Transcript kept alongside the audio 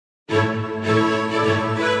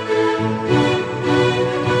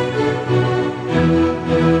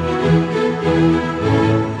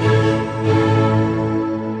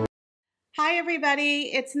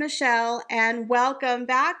everybody, it's Michelle and welcome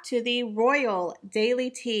back to the Royal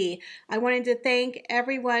Daily Tea. I wanted to thank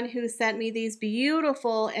everyone who sent me these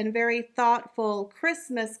beautiful and very thoughtful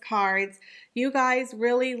Christmas cards. You guys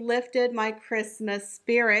really lifted my Christmas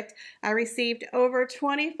spirit. I received over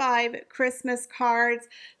 25 Christmas cards,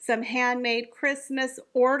 some handmade Christmas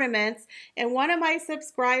ornaments, and one of my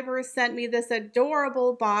subscribers sent me this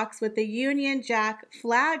adorable box with the Union Jack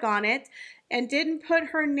flag on it and didn't put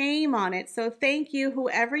her name on it. So thank you,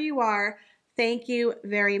 whoever you are. Thank you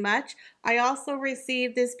very much. I also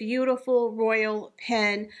received this beautiful royal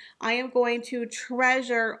pin. I am going to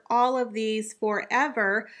treasure all of these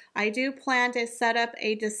forever. I do plan to set up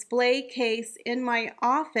a display case in my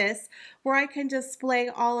office where I can display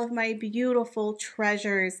all of my beautiful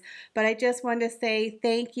treasures. But I just want to say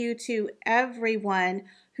thank you to everyone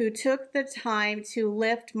who took the time to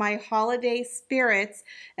lift my holiday spirits.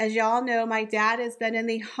 As y'all know, my dad has been in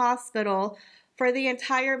the hospital for the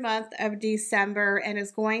entire month of December and is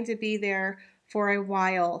going to be there for a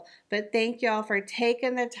while. But thank y'all for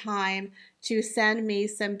taking the time to send me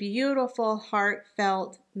some beautiful,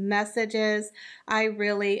 heartfelt messages. I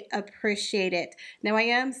really appreciate it. Now, I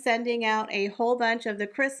am sending out a whole bunch of the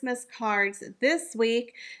Christmas cards this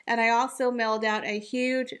week, and I also mailed out a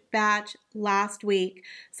huge batch last week.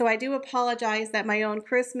 So I do apologize that my own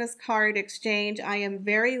Christmas card exchange, I am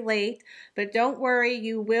very late, but don't worry,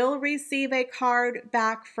 you will receive a card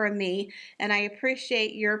back from me, and I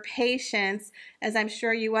appreciate your patience, as I'm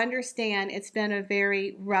sure you understand it's been a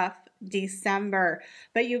very rough December.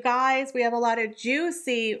 But you guys, we have a lot of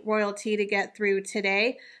juicy royalty to get through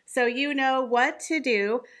today, so you know what to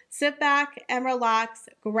do. Sit back and relax,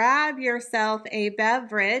 grab yourself a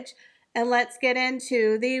beverage, and let's get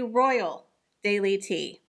into the Royal Daily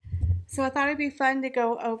Tea. So I thought it'd be fun to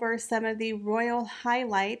go over some of the royal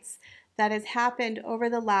highlights that has happened over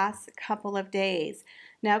the last couple of days.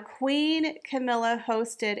 Now, Queen Camilla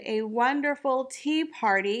hosted a wonderful tea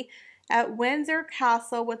party at Windsor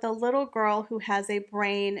Castle with a little girl who has a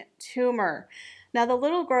brain tumor. Now, the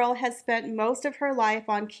little girl has spent most of her life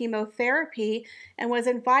on chemotherapy and was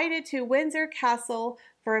invited to Windsor Castle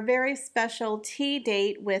for a very special tea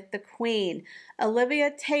date with the Queen.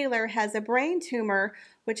 Olivia Taylor has a brain tumor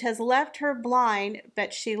which has left her blind,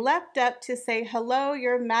 but she leapt up to say, "Hello,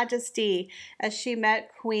 Your Majesty," as she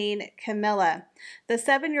met Queen Camilla. The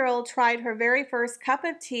 7-year-old tried her very first cup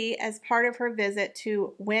of tea as part of her visit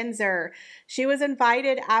to Windsor. She was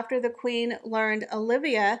invited after the Queen learned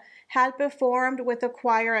Olivia had performed with the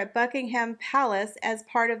choir at Buckingham Palace as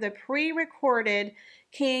part of the pre-recorded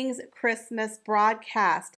King's Christmas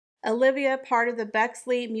broadcast. Olivia, part of the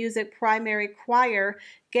Bexley Music Primary Choir,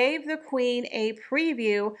 gave the Queen a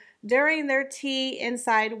preview during their tea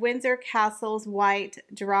inside Windsor Castle's white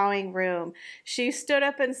drawing room. She stood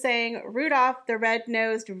up and sang "Rudolph the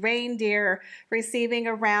Red-Nosed Reindeer," receiving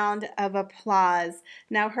a round of applause.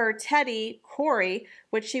 Now, her teddy, Corey,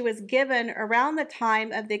 which she was given around the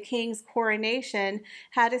time of the King's coronation,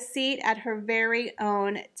 had a seat at her very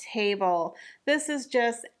own table. This is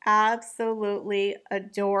just absolutely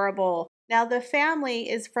adorable. Now, the family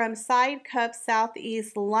is from Sidcup,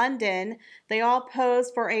 Southeast London. They all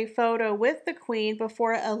posed for a photo with the Queen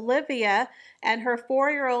before Olivia and her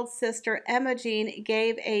 4-year-old sister Imogen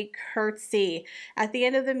gave a curtsy. At the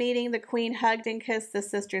end of the meeting, the Queen hugged and kissed the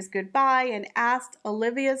sisters goodbye and asked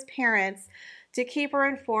Olivia's parents to keep her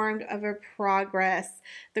informed of her progress.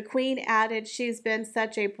 The Queen added, "She's been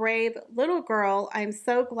such a brave little girl. I'm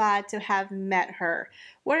so glad to have met her."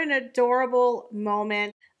 What an adorable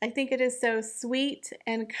moment. I think it is so sweet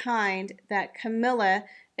and kind that Camilla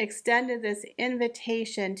extended this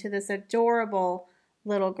invitation to this adorable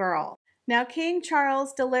little girl. Now, King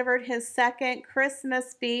Charles delivered his second Christmas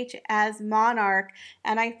speech as monarch,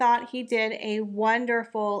 and I thought he did a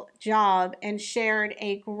wonderful job and shared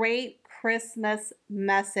a great Christmas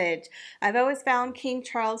message. I've always found King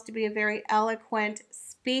Charles to be a very eloquent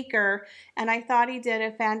speaker, and I thought he did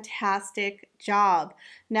a fantastic job.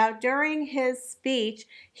 Now, during his speech,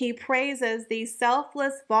 he praises the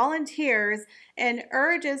selfless volunteers and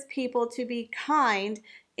urges people to be kind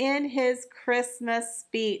in his Christmas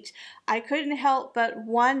speech. I couldn't help but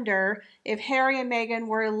wonder if Harry and Meghan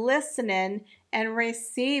were listening and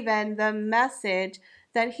receiving the message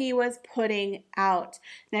that he was putting out.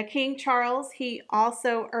 Now, King Charles, he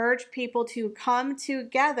also urged people to come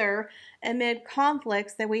together amid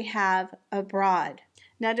conflicts that we have abroad.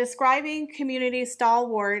 Now, describing community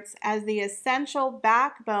stalwarts as the essential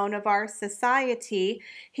backbone of our society,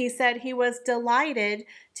 he said he was delighted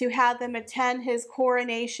to have them attend his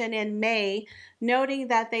coronation in May, noting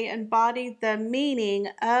that they embodied the meaning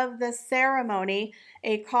of the ceremony,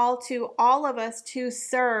 a call to all of us to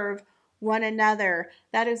serve one another.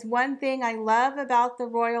 That is one thing I love about the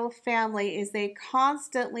royal family is they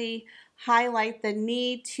constantly highlight the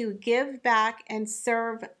need to give back and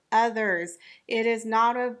serve others. It is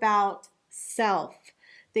not about self.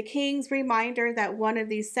 The king's reminder that one of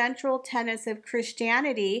the central tenets of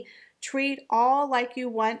Christianity, treat all like you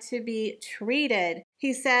want to be treated.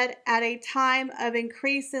 He said, at a time of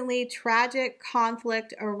increasingly tragic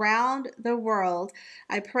conflict around the world,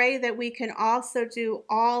 I pray that we can also do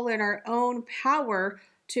all in our own power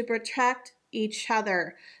to protect each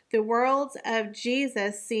other. The words of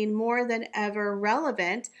Jesus seem more than ever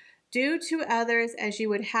relevant. Do to others as you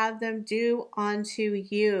would have them do unto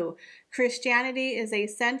you. Christianity is a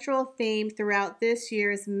central theme throughout this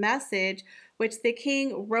year's message, which the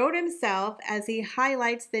king wrote himself as he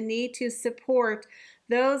highlights the need to support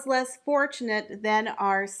those less fortunate than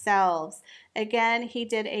ourselves. Again, he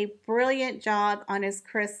did a brilliant job on his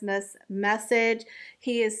Christmas message.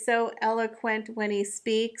 He is so eloquent when he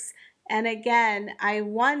speaks. And again, I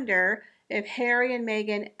wonder if Harry and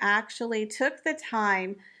Meghan actually took the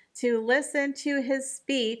time to listen to his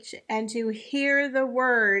speech and to hear the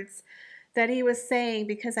words that he was saying,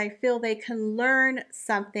 because I feel they can learn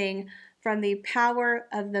something from the power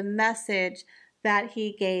of the message that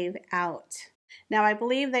he gave out. Now, I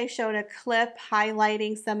believe they showed a clip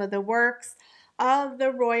highlighting some of the works of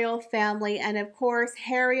the royal family, and of course,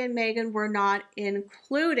 Harry and Meghan were not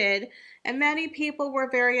included, and many people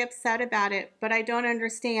were very upset about it, but I don't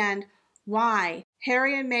understand why.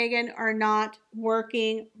 Harry and Meghan are not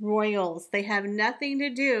working royals. They have nothing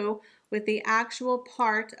to do with the actual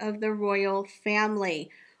part of the royal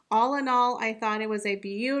family. All in all, I thought it was a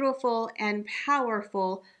beautiful and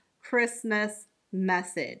powerful Christmas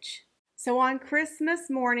message. So on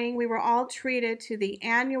Christmas morning, we were all treated to the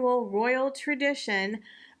annual royal tradition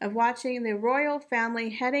of watching the royal family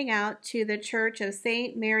heading out to the Church of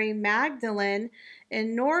St. Mary Magdalene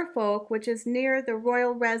in Norfolk, which is near the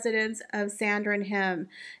royal residence of Sandringham.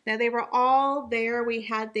 Now, they were all there. We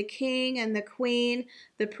had the king and the queen,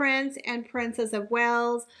 the prince and princess of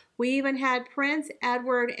Wales. We even had Prince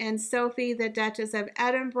Edward and Sophie, the Duchess of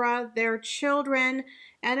Edinburgh, their children,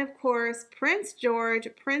 and of course, Prince George,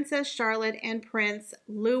 Princess Charlotte, and Prince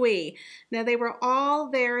Louis. Now, they were all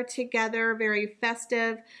there together, very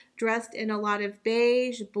festive, dressed in a lot of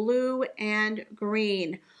beige, blue, and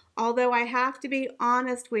green. Although I have to be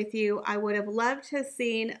honest with you, I would have loved to have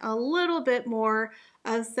seen a little bit more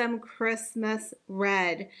of some Christmas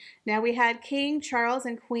red. Now, we had King Charles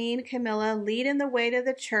and Queen Camilla leading the way to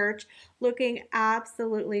the church, looking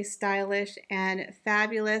absolutely stylish and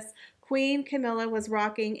fabulous. Queen Camilla was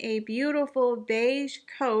rocking a beautiful beige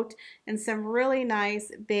coat and some really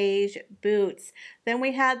nice beige boots. Then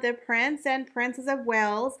we had the Prince and Princess of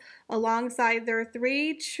Wales alongside their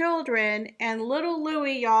 3 children, and little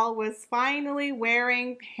Louis, y'all, was finally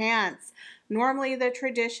wearing pants. Normally the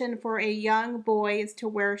tradition for a young boy is to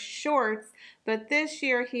wear shorts, but this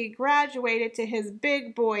year he graduated to his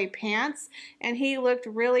big boy pants and he looked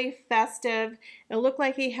really festive. It looked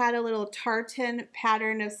like he had a little tartan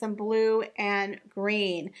pattern of some blue and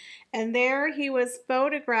green. And there he was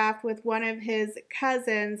photographed with one of his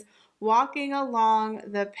cousins walking along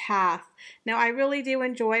the path. Now, I really do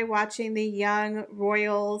enjoy watching the young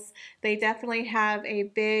royals. They definitely have a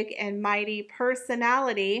big and mighty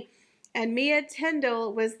personality. And Mia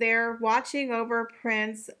Tyndall was there watching over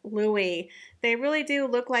Prince Louis. They really do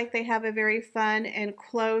look like they have a very fun and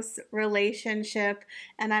close relationship,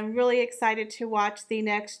 and I'm really excited to watch the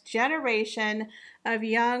next generation of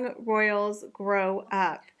young royals grow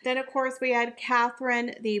up. Then, of course, we had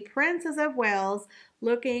Catherine, the Princess of Wales,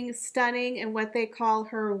 looking stunning in what they call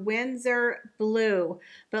her Windsor blue.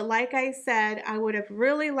 But like I said, I would have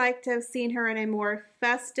really liked to have seen her in a more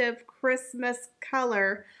festive Christmas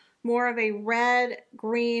color, more of a red,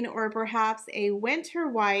 green, or perhaps a winter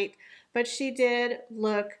white, but she did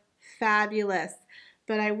look fabulous.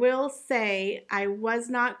 But I will say I was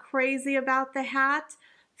not crazy about the hat.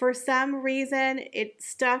 For some reason, it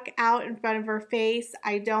stuck out in front of her face.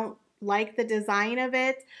 I don't like the design of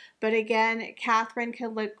it, but again, Catherine can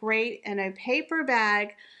look great in a paper bag.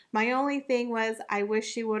 My only thing was I wish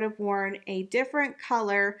she would have worn a different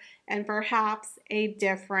color and perhaps a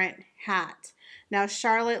different hat. Now,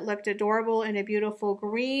 Charlotte looked adorable in a beautiful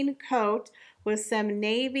green coat with some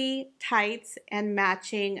navy tights and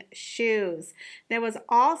matching shoes. And it was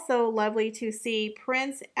also lovely to see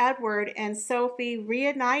Prince Edward and Sophie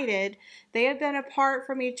reunited. They had been apart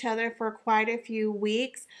from each other for quite a few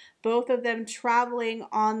weeks, both of them traveling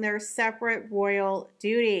on their separate royal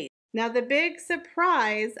duties. Now, the big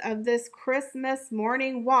surprise of this Christmas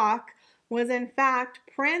morning walk was in fact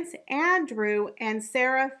Prince Andrew and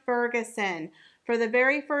Sarah Ferguson. For the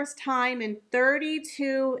very first time in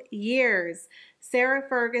 32 years, Sarah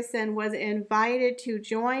Ferguson was invited to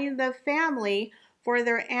join the family for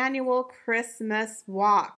their annual Christmas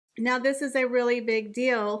walk. Now, this is a really big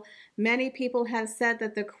deal. Many people have said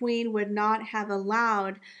that the Queen would not have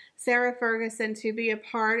allowed Sarah Ferguson to be a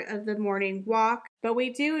part of the morning walk, but we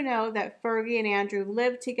do know that Fergie and Andrew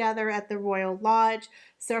lived together at the Royal Lodge,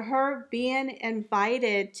 so her being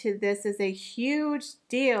invited to this is a huge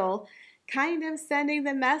deal, kind of sending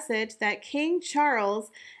the message that King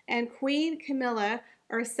Charles and Queen Camilla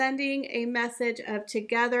are sending a message of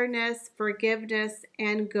togetherness, forgiveness,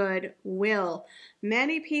 and goodwill.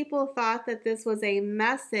 Many people thought that this was a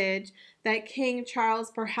message that King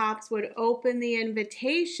Charles perhaps would open the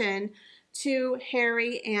invitation to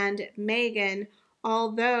Harry and Meghan,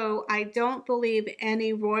 although I don't believe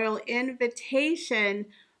any royal invitation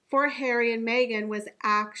for Harry and Meghan was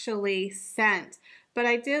actually sent. But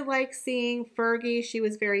I did like seeing Fergie. She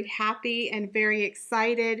was very happy and very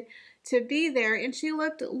excited to be there, and she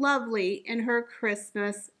looked lovely in her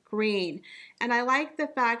Christmas green. And I like the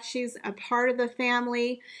fact she's a part of the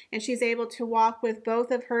family and she's able to walk with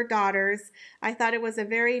both of her daughters. I thought it was a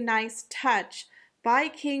very nice touch by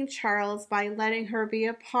King Charles by letting her be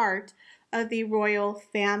a part of the royal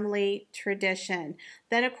family tradition.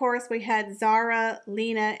 Then, of course, we had Zara,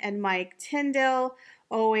 Lena, and Mike Tyndall.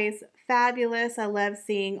 Always fabulous. I love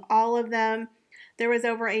seeing all of them. There was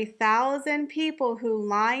over 1,000 people who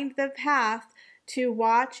lined the path to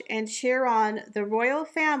watch and cheer on the royal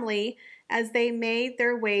family as they made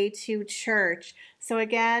their way to church. So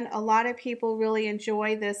again, a lot of people really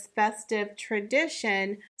enjoy this festive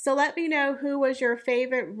tradition. So let me know who was your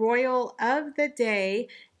favorite royal of the day,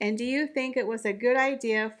 and do you think it was a good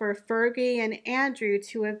idea for Fergie and Andrew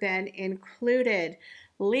to have been included?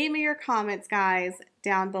 Leave me your comments, guys,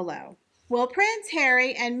 down below. Well, Prince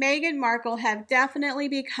Harry and Meghan Markle have definitely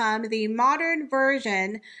become the modern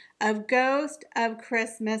version of Ghost of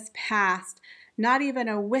Christmas Past. Not even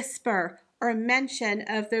a whisper or mention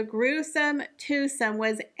of the gruesome twosome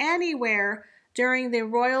was anywhere during the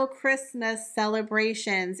royal Christmas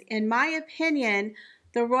celebrations. In my opinion,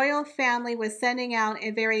 the royal family was sending out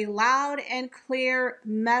a very loud and clear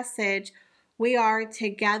message. We are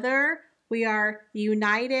together. We are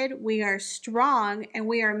united, we are strong, and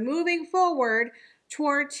we are moving forward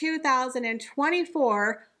toward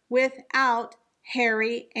 2024 without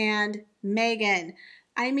Harry and Meghan.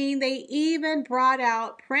 I mean, they even brought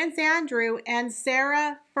out Prince Andrew and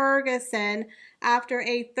Sarah Ferguson after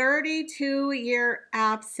a 32-year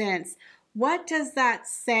absence. What does that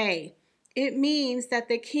say? It means that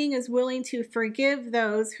the king is willing to forgive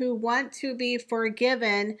those who want to be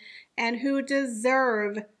forgiven and who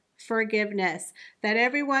deserve forgiveness, that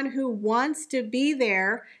everyone who wants to be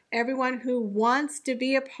there, everyone who wants to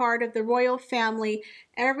be a part of the royal family,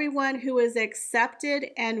 everyone who is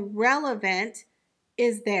accepted and relevant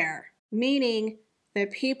is there. Meaning the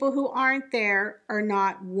people who aren't there are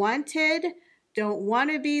not wanted, don't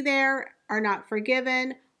want to be there, are not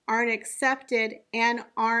forgiven, aren't accepted, and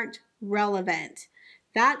aren't relevant.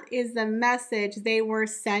 That is the message they were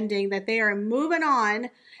sending, that they are moving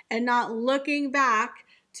on and not looking back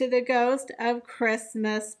to the ghost of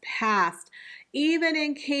Christmas past. Even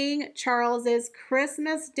in King Charles's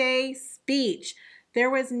Christmas Day speech, there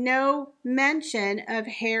was no mention of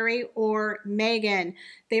Harry or Meghan.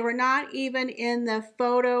 They were not even in the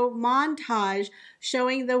photo montage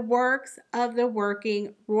showing the works of the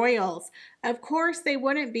working royals. Of course they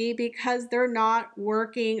wouldn't be, because they're not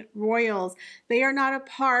working royals. They are not a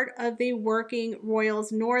part of the working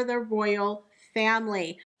royals nor the royal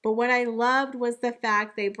family. But what I loved was the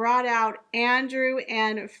fact they brought out Andrew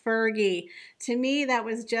and Fergie. To me, that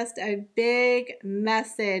was just a big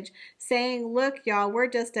message saying, look, y'all, we're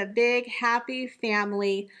just a big, happy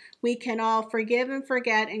family. We can all forgive and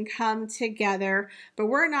forget and come together. But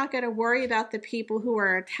we're not going to worry about the people who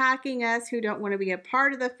are attacking us, who don't want to be a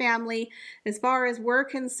part of the family. As far as we're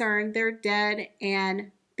concerned, they're dead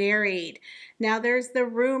and buried. Now, there's the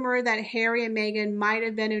rumor that Harry and Meghan might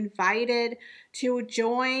have been invited to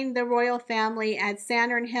join the royal family at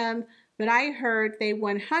Sandringham, but I heard they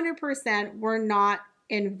 100% were not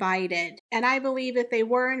invited. And I believe if they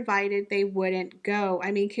were invited, they wouldn't go.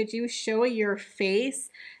 I mean, could you show your face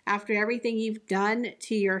after everything you've done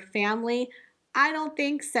to your family? I don't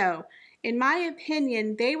think so. In my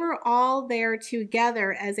opinion, they were all there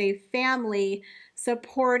together as a family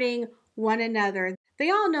supporting one another. They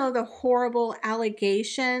all know the horrible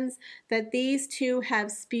allegations that these two have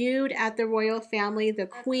spewed at the royal family, the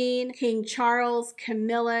Queen, King Charles,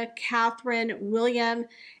 Camilla, Catherine, William,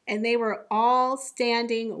 and they were all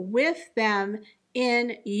standing with them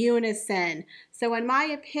in unison. So in my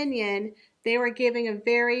opinion, they were giving a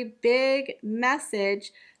very big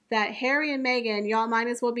message that Harry and Meghan, y'all might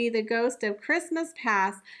as well be the ghost of Christmas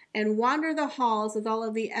past and wander the halls with all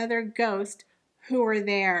of the other ghosts who were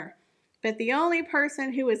there. But the only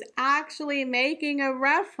person who was actually making a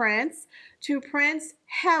reference to Prince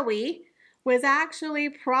Harry was actually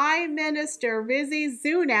Prime Minister Rishi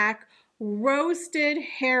Sunak roasted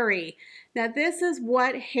Harry. Now this is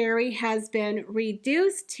what Harry has been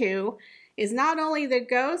reduced to, is not only the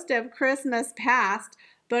ghost of Christmas past,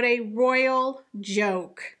 but a royal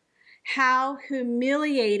joke. How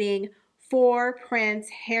humiliating for Prince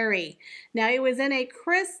Harry. Now, it was in a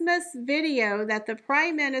Christmas video that the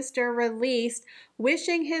Prime Minister released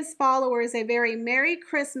wishing his followers a very Merry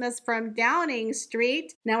Christmas from Downing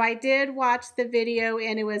Street. Now, I did watch the video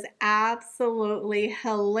and it was absolutely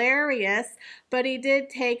hilarious, but he did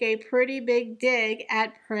take a pretty big dig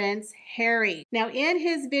at Prince Harry. Now, in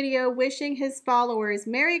his video wishing his followers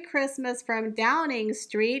Merry Christmas from Downing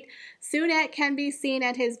Street, Sunak can be seen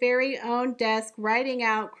at his very own desk writing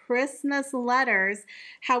out Christmas letters.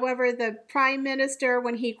 However, the Prime Minister,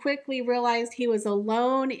 when he quickly realized he was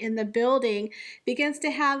alone in the building, begins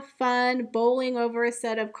to have fun bowling over a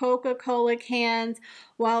set of Coca-Cola cans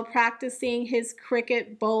while practicing his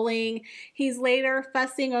cricket bowling. He's later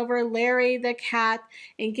fussing over Larry the cat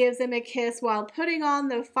and gives him a kiss while putting on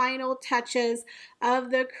the final touches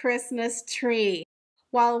of the Christmas tree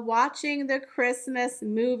while watching the Christmas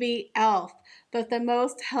movie Elf. But the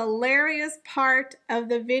most hilarious part of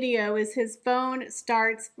the video is his phone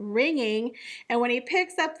starts ringing, and when he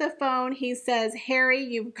picks up the phone, he says, "Harry,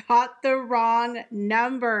 you've got the wrong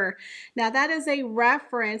number." Now that is a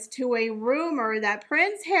reference to a rumor that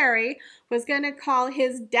Prince Harry was going to call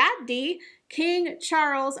his daddy King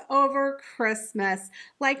Charles over Christmas.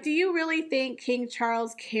 Like, do you really think King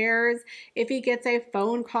Charles cares if he gets a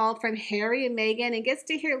phone call from Harry and Meghan and gets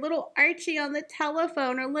to hear little Archie on the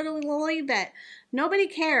telephone or little Elizabeth? Nobody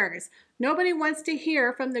cares. Nobody wants to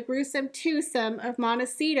hear from the gruesome twosome of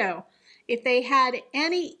Montecito. If they had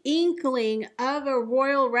any inkling of a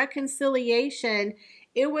royal reconciliation,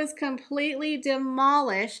 it was completely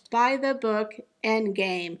demolished by the book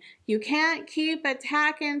Endgame. You can't keep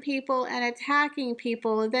attacking people and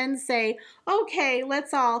then say, okay,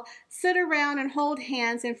 let's all sit around and hold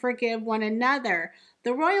hands and forgive one another.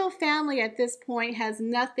 The royal family at this point has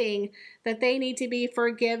nothing that they need to be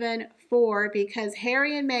forgiven for because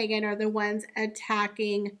Harry and Meghan are the ones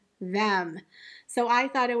attacking them. So I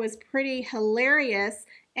thought it was pretty hilarious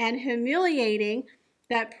and humiliating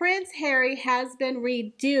that Prince Harry has been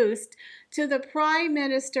reduced to the Prime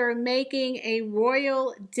Minister making a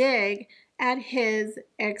royal dig at his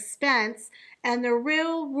expense, and the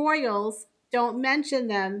real royals don't mention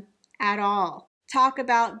them at all. Talk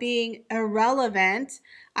about being irrelevant.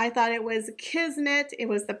 I thought it was kismet. It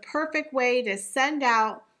was the perfect way to send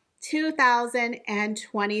out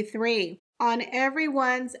 2023 on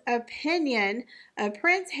everyone's opinion of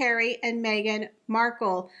Prince Harry and Meghan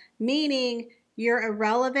Markle, meaning you're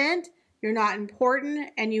irrelevant, you're not important,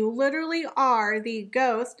 and you literally are the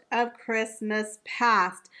ghost of Christmas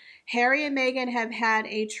past. Harry and Meghan have had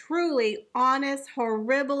a truly honest,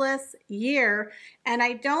 horriblest year, and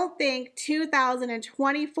I don't think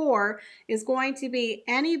 2024 is going to be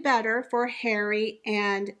any better for Harry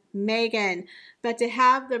and Meghan. But to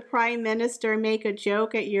have the Prime Minister make a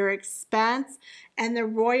joke at your expense and the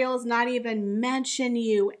royals not even mention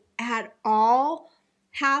you at all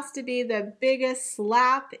has to be the biggest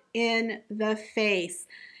slap in the face.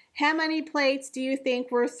 How many plates do you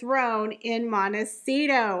think were thrown in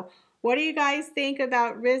Montecito? What do you guys think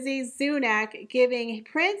about Rishi Sunak giving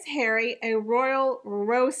Prince Harry a royal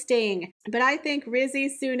roasting? But I think Rishi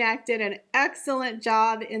Sunak did an excellent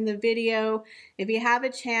job in the video. If you have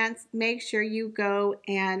a chance, make sure you go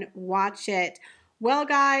and watch it. Well,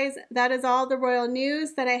 guys, that is all the royal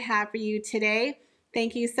news that I have for you today.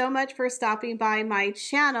 Thank you so much for stopping by my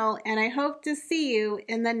channel, and I hope to see you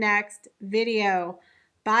in the next video.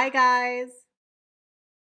 Bye, guys.